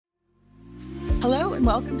and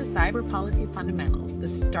welcome to Cyber Policy Fundamentals, the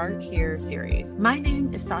Start Here series. My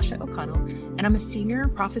name is Sasha O'Connell, and I'm a senior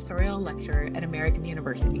professorial lecturer at American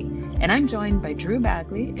University. And I'm joined by Drew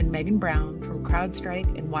Bagley and Megan Brown from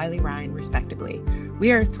CrowdStrike and Wiley Rein, respectively.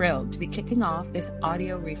 We are thrilled to be kicking off this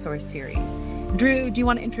audio resource series. Drew, do you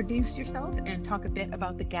want to introduce yourself and talk a bit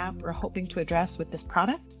about the gap we're hoping to address with this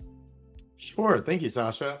product? Sure. Thank you,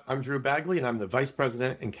 Sasha. I'm Drew Bagley, and I'm the Vice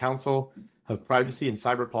President and Counsel of Privacy and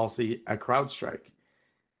Cyber Policy at CrowdStrike.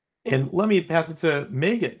 And let me pass it to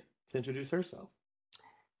Megan to introduce herself.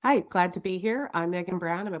 Hi, glad to be here. I'm Megan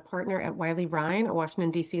Brown. I'm a partner at Wiley Rein, a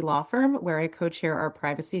Washington, D.C. law firm where I co-chair our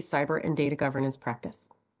privacy, cyber, and data governance practice.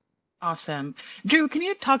 Awesome. Drew, can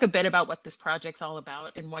you talk a bit about what this project's all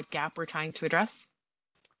about and what gap we're trying to address?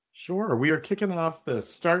 Sure. We are kicking off the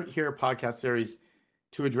Start Here podcast series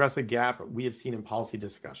to address a gap we have seen in policy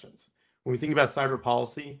discussions. When we think about cyber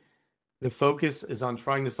policy, the focus is on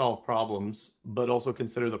trying to solve problems, but also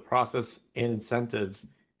consider the process and incentives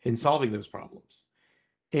in solving those problems.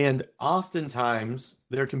 And oftentimes,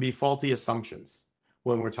 there can be faulty assumptions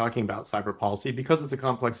when we're talking about cyber policy because it's a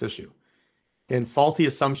complex issue. And faulty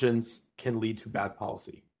assumptions can lead to bad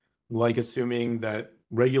policy, like assuming that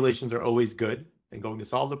regulations are always good and going to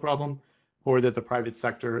solve the problem, or that the private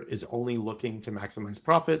sector is only looking to maximize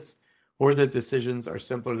profits, or that decisions are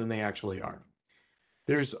simpler than they actually are.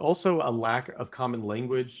 There's also a lack of common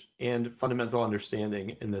language and fundamental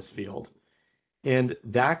understanding in this field, and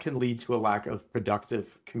that can lead to a lack of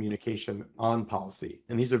productive communication on policy.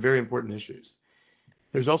 And these are very important issues.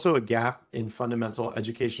 There's also a gap in fundamental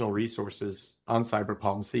educational resources on cyber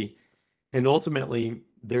policy, and ultimately,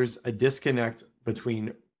 there's a disconnect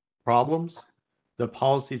between problems, the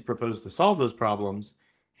policies proposed to solve those problems,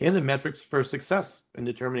 and the metrics for success in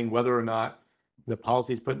determining whether or not the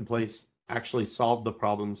policies put in place actually solve the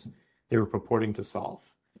problems they were purporting to solve.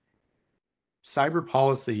 Cyber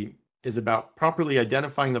policy is about properly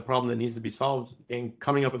identifying the problem that needs to be solved and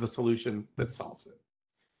coming up with a solution that solves it.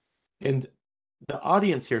 And the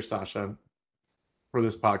audience here, Sasha, for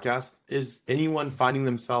this podcast is anyone finding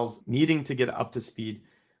themselves needing to get up to speed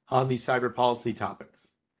on these cyber policy topics.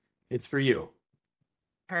 It's for you.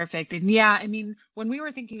 Perfect. And yeah, I mean, when we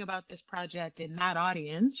were thinking about this project in that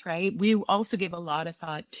audience, right, we also gave a lot of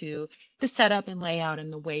thought to the setup and layout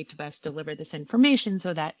and the way to best deliver this information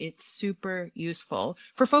so that it's super useful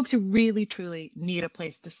for folks who really, truly need a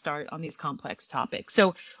place to start on these complex topics.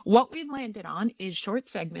 So what we landed on is short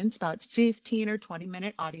segments, about 15 or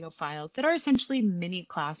 20-minute audio files that are essentially mini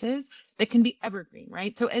classes that can be evergreen,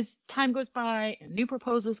 right? So as time goes by and new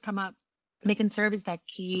proposals come up, they can serve as that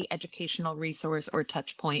key educational resource or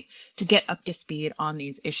touch point to get up to speed on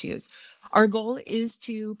these issues. Our goal is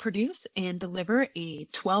to produce and deliver a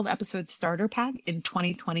 12-episode starter pack in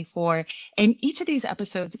 2024. And each of these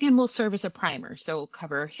episodes, again, will serve as a primer. So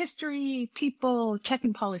cover history, people, check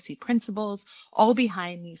and policy principles, all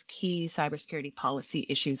behind these key cybersecurity policy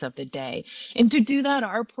issues of the day. And to do that,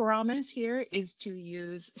 our promise here is to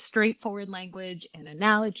use straightforward language and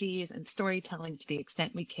analogies and storytelling to the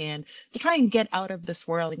extent we can to try and get out of the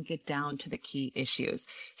swirl and get down to the key issues.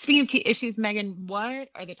 Speaking of key issues, Megan, what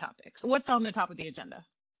are the topics? What's on the top of the agenda?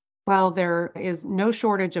 Well, there is no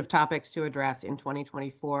shortage of topics to address in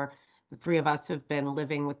 2024. The three of us have been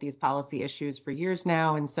living with these policy issues for years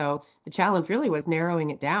now. And so the challenge really was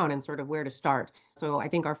narrowing it down and sort of where to start. So I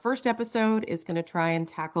think our first episode is going to try and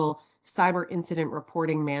tackle cyber incident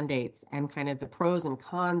reporting mandates and kind of the pros and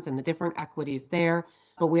cons and the different equities there.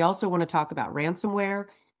 But we also want to talk about ransomware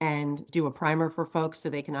and do a primer for folks so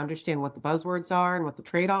they can understand what the buzzwords are and what the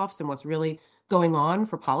trade-offs and what's really going on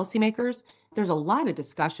for policymakers. There's a lot of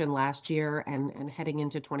discussion last year and heading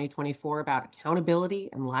into 2024 about accountability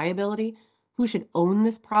and liability. Who should own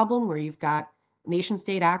this problem where you've got nation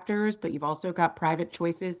state actors, but you've also got private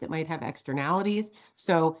choices that might have externalities.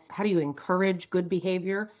 So how do you encourage good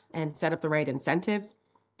behavior and set up the right incentives?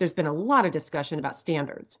 There's been a lot of discussion about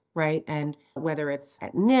standards, right? And whether it's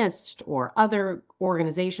at NIST or other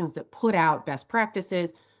organizations that put out best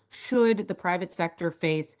practices, should the private sector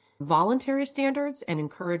face voluntary standards and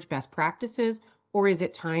encourage best practices, or is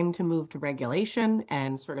it time to move to regulation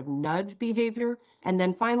and sort of nudge behavior? And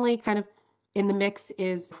then finally, kind of in the mix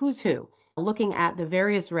is who's who, looking at the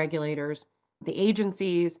various regulators, the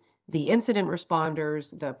agencies, the incident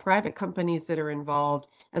responders, the private companies that are involved,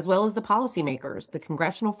 as well as the policymakers, the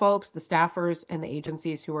congressional folks, the staffers, and the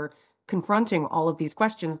agencies who are confronting all of these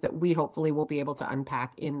questions that we hopefully will be able to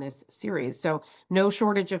unpack in this series. So no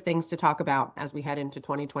shortage of things to talk about as we head into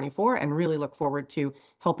 2024 and really look forward to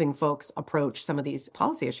helping folks approach some of these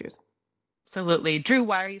policy issues. Absolutely. Drew,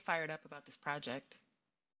 why are you fired up about this project?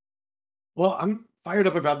 Well, I'm fired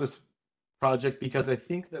up about this project because I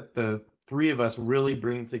think that the three of us really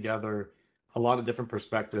bring together a lot of different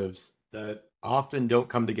perspectives that often don't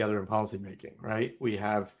come together in policymaking, right? We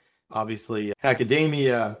have obviously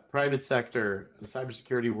academia, private sector, the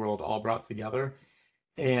cybersecurity world all brought together.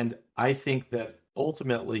 And I think that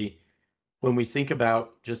ultimately, when we think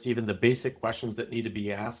about just even the basic questions that need to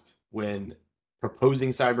be asked when proposing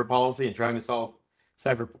cyber policy and trying to solve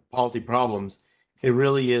cyber policy problems, it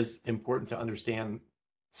really is important to understand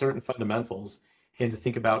certain fundamentals and to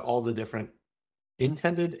think about all the different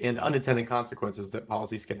intended and unintended consequences that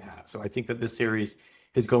policies can have. So I think that this series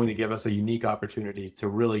is going to give us a unique opportunity to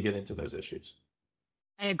really get into those issues.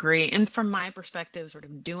 I agree. And from my perspective, sort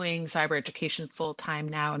of doing cyber education full time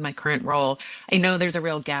now in my current role, I know there's a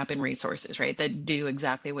real gap in resources, right, that do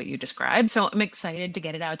exactly what you described. So I'm excited to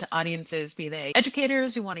get it out to audiences, be they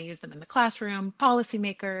educators who want to use them in the classroom,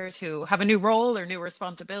 policymakers who have a new role or new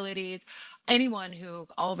responsibilities, anyone who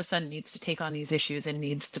all of a sudden needs to take on these issues and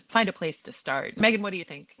needs to find a place to start. Megan, what do you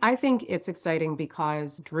think? I think it's exciting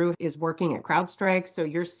because Drew is working at CrowdStrike. So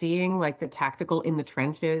you're seeing like the tactical in the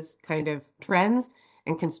trenches kind of trends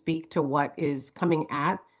and can speak to what is coming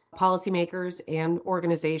at policymakers and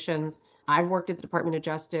organizations. I've worked at the Department of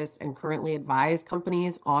Justice and currently advise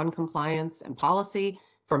companies on compliance and policy,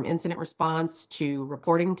 from incident response to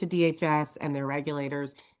reporting to DHS and their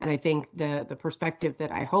regulators. And I think the perspective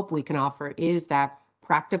that I hope we can offer is that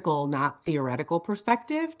practical, not theoretical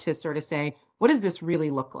perspective to sort of say, what does this really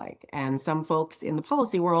look like? And some folks in the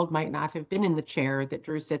policy world might not have been in the chair that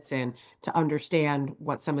Drew sits in to understand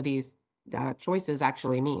what some of these choices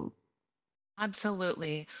actually mean.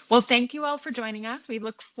 Absolutely. Well, thank you all for joining us. We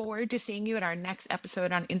look forward to seeing you at our next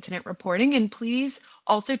episode on incident reporting. And please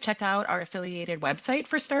also check out our affiliated website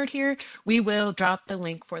for Start Here. We will drop the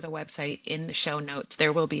link for the website in the show notes.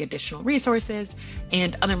 There will be additional resources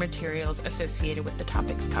and other materials associated with the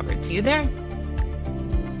topics covered. See you there.